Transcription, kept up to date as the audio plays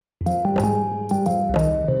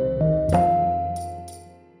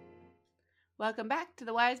Welcome back to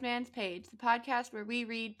The Wise Man's Page, the podcast where we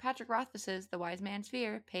read Patrick Rothfuss's The Wise Man's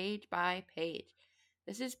Fear page by page.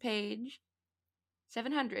 This is page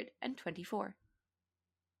 724.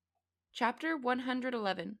 Chapter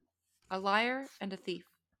 111, A Liar and a Thief.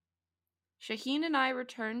 Shaheen and I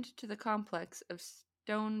returned to the complex of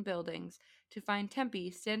stone buildings to find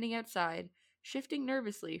Tempe standing outside, shifting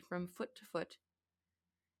nervously from foot to foot.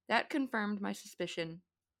 That confirmed my suspicion.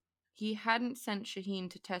 He hadn't sent Shaheen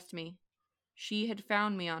to test me. She had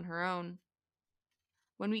found me on her own.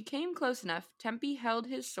 When we came close enough, Tempe held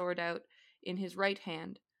his sword out in his right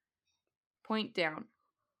hand, point down.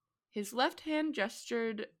 His left hand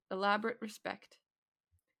gestured elaborate respect.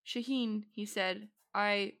 Shaheen, he said.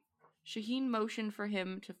 Shaheen motioned for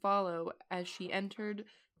him to follow as she entered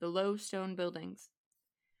the low stone buildings.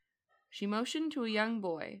 She motioned to a young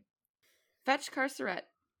boy. Fetch Carceret.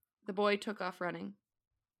 The boy took off running.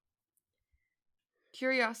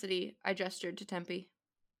 Curiosity, I gestured to Tempe.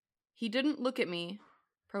 He didn't look at me.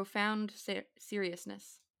 Profound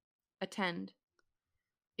seriousness. Attend.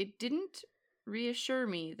 It didn't reassure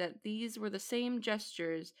me that these were the same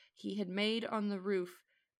gestures he had made on the roof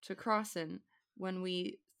to Crossan when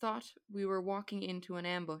we thought we were walking into an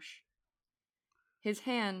ambush. His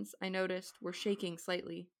hands, I noticed, were shaking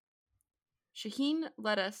slightly. Shaheen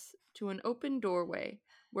led us to an open doorway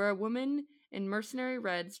where a woman in mercenary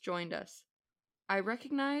reds joined us. I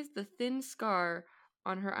recognized the thin scar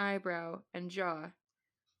on her eyebrow and jaw.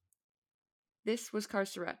 This was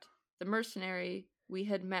Carceret, the mercenary we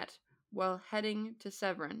had met while heading to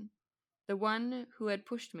Severin, the one who had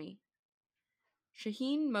pushed me.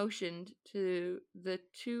 Shaheen motioned to the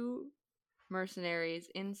two mercenaries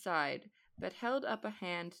inside, but held up a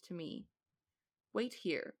hand to me. Wait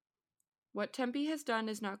here. What Tempe has done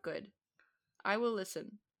is not good. I will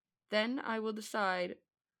listen. Then I will decide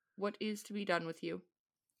what is to be done with you.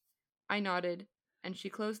 I nodded, and she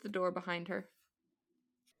closed the door behind her.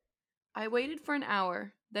 I waited for an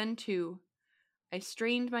hour, then 2. I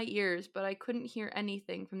strained my ears, but I couldn't hear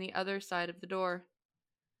anything from the other side of the door.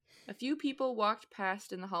 A few people walked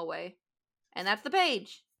past in the hallway. And that's the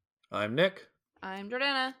page! I'm Nick. I'm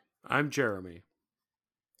Jordana. I'm Jeremy.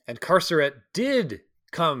 And Carceret did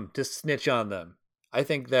come to snitch on them. I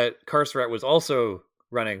think that Carceret was also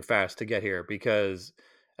running fast to get here, because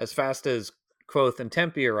as fast as Kvothe and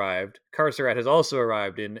Tempe arrived, Carceret has also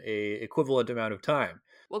arrived in a equivalent amount of time.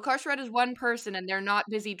 Well, Carceret is one person, and they're not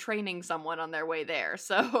busy training someone on their way there,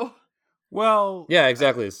 so... Well... Yeah,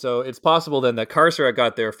 exactly. So it's possible then that Carceret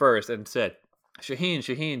got there first and said,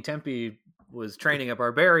 Shaheen, Tempe was training a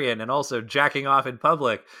barbarian and also jacking off in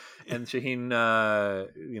public. And Shaheen,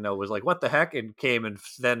 was like, what the heck? And came and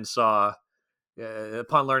then saw,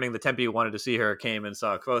 upon learning that Tempe wanted to see her, came and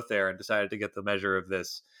saw Kvothe there and decided to get the measure of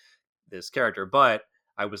this character. But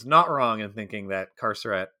I was not wrong in thinking that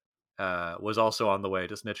Carceret was also on the way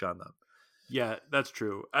to snitch on them. Yeah, that's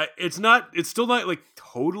true. It's still not like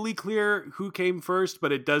totally clear who came first,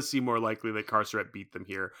 but it does seem more likely that Carceret beat them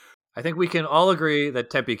here. I think we can all agree that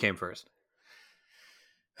Tempe came first.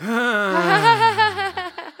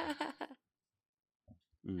 I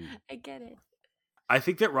get it. I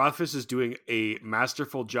think that Rothfuss is doing a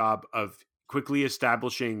masterful job of quickly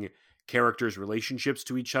establishing characters' relationships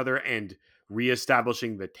to each other and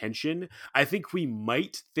reestablishing the tension. I think we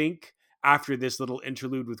might think after this little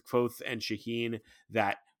interlude with Kvothe and Shaheen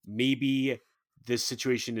that maybe this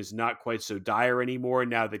situation is not quite so dire anymore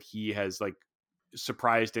now that he has like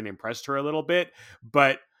surprised and impressed her a little bit.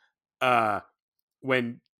 But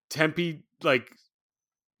when Tempe,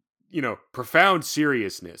 profound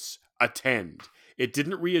seriousness, attend. It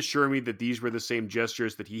didn't reassure me that these were the same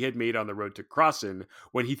gestures that he had made on the road to Crossan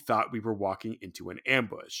when he thought we were walking into an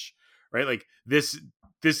ambush, right? Like this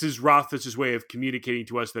is Rothfuss's way of communicating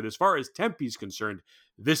to us that as far as Tempe's concerned,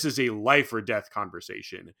 this is a life or death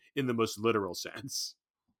conversation in the most literal sense.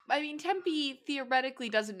 I mean, Tempe theoretically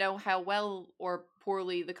doesn't know how well or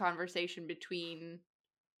poorly the conversation between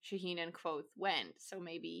Shaheen and Kvothe went, so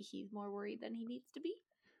maybe he's more worried than he needs to be.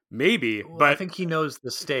 Maybe, well, but I think he knows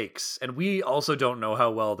the stakes, and we also don't know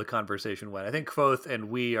how well the conversation went. I think Kvothe and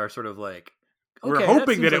we are sort of like, we're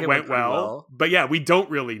hoping that it went well, but yeah, we don't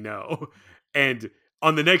really know. And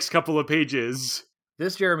on the next couple of pages,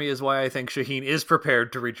 this, Jeremy, is why I think Shaheen is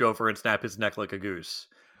prepared to reach over and snap his neck like a goose,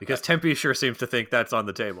 because Tempe sure seems to think that's on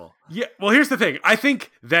the table. Yeah, well, here's the thing. I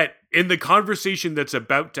think that in the conversation that's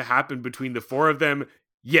about to happen between the four of them,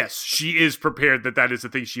 yes, she is prepared that is the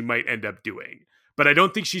thing she might end up doing. But I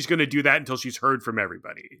don't think she's going to do that until she's heard from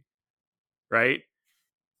everybody. Right?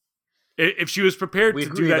 If she was prepared We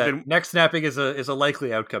to agree do that, that then neck snapping is a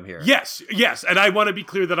likely outcome here. yes, and I want to be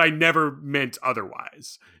clear that I never meant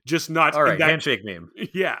otherwise. Just not All in right, that. handshake meme.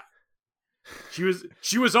 Yeah, she was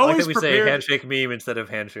I like always that we say prepared. handshake meme instead of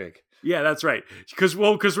handshake. Yeah, that's right. Because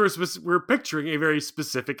we're picturing a very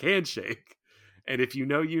specific handshake, and if you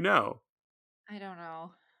know, you know. I don't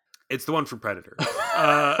know. It's the one from Predator.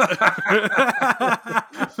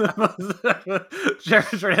 Jared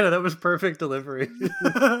Fernando, that was perfect delivery.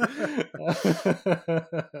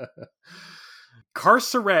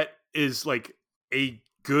 Carceret is like a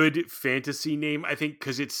good fantasy name, I think,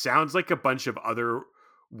 because it sounds like a bunch of other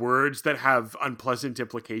words that have unpleasant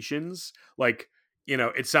implications. Like,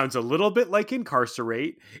 it sounds a little bit like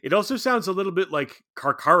incarcerate. It also sounds a little bit like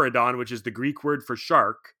carcharodon, which is the Greek word for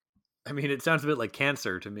shark. I mean, it sounds a bit like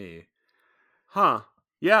cancer to me. Huh.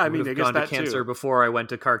 Yeah, I would mean, I have guess gone to that cancer too. before I went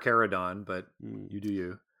to carcharodon, but you do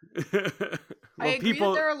you. I agree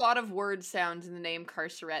that there are a lot of word sounds in the name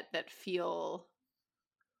Carceret that feel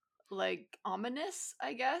like ominous,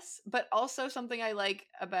 I guess, but also something I like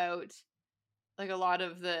about like a lot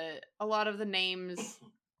of the names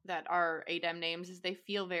that are ADEM names is they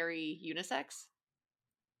feel very unisex.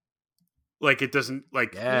 Like it doesn't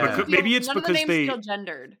like Yeah. maybe it's none of the because names feel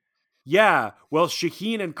gendered. Yeah, well,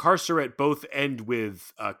 Shaheen and Carceret both end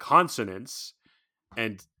with consonants,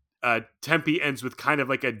 and Tempe ends with kind of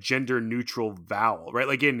like a gender neutral vowel, right?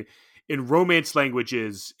 Like in Romance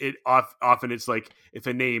languages, it often it's like if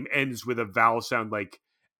a name ends with a vowel sound like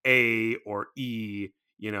A or E,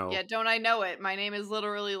 Yeah, don't I know it? My name is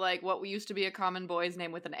literally like what used to be a common boy's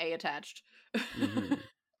name with an A attached. Mm-hmm.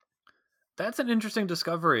 That's an interesting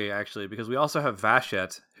discovery, actually, because we also have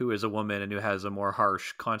Vashette, who is a woman and who has a more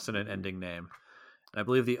harsh consonant-ending name. And I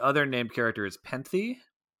believe the other named character is Penthe,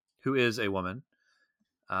 who is a woman.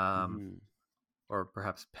 Or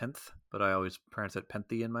perhaps Penth, but I always pronounce it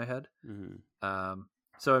Penthe in my head.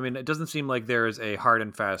 So, I mean, it doesn't seem like there is a hard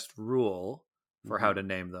and fast rule for how to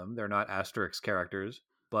name them. They're not asterisk characters,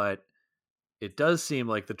 but it does seem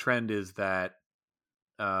like the trend is that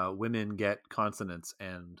women get consonants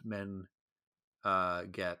and men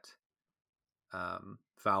get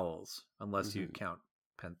vowels, unless you count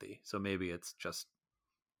Penthe. So maybe it's just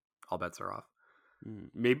all bets are off.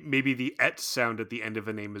 Maybe the et sound at the end of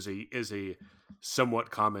a name is a somewhat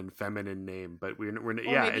common feminine name, but we're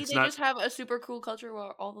yeah, maybe it's they not. just have a super cool culture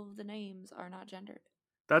where all of the names are not gendered.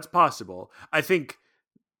 That's possible. I think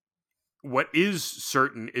what is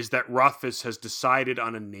certain is that Rothfuss has decided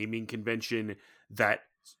on a naming convention that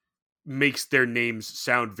makes their names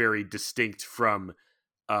sound very distinct from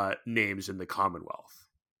names in the Commonwealth.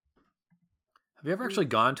 Have you ever actually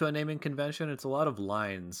gone to a naming convention? It's a lot of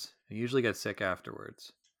lines. You usually get sick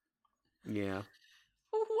afterwards. Yeah.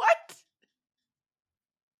 What?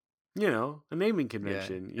 A naming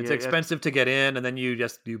convention. Yeah. It's expensive to get in, and then you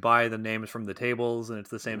buy the names from the tables, and it's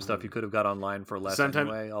the same stuff you could have got online for less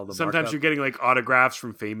anyway. Sometimes you're getting like autographs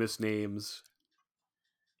from famous names.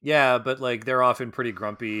 Yeah, but like they're often pretty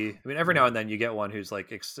grumpy. I mean, every now and then you get one who's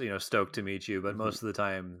like stoked to meet you, but most of the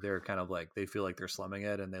time they're kind of like they feel like they're slumming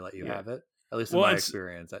it, and they let you have it. At least in my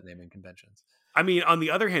experience at naming conventions. I mean, on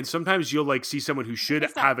the other hand, sometimes you'll like see someone who should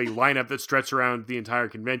have a lineup that stretches around the entire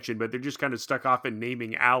convention, but they're just kind of stuck off in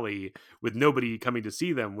naming alley with nobody coming to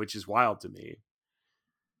see them, which is wild to me.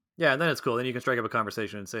 Yeah, and then it's cool. Then you can strike up a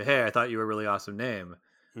conversation and say, "Hey, I thought you were a really awesome name,"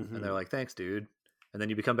 and they're like, "Thanks, dude," and then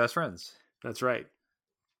you become best friends. That's right.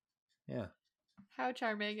 Yeah. How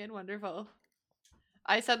charming and wonderful.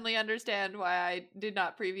 I suddenly understand why I did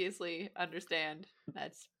not previously understand.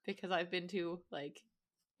 That's because I've been to like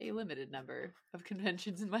a limited number of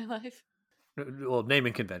conventions in my life. Well,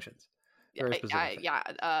 naming conventions. Very specific.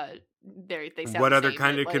 They sound what the other same,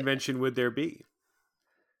 kind of like, convention would there be?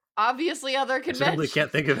 Obviously, other conventions. I certainly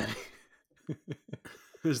can't think of any.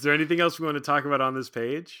 Is there anything else we want to talk about on this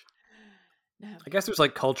page? No. I guess there's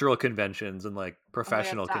like cultural conventions and like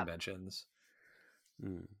professional conventions.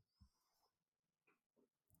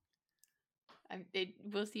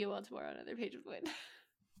 We'll see you once more on another page of Gwyn.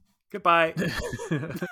 Goodbye.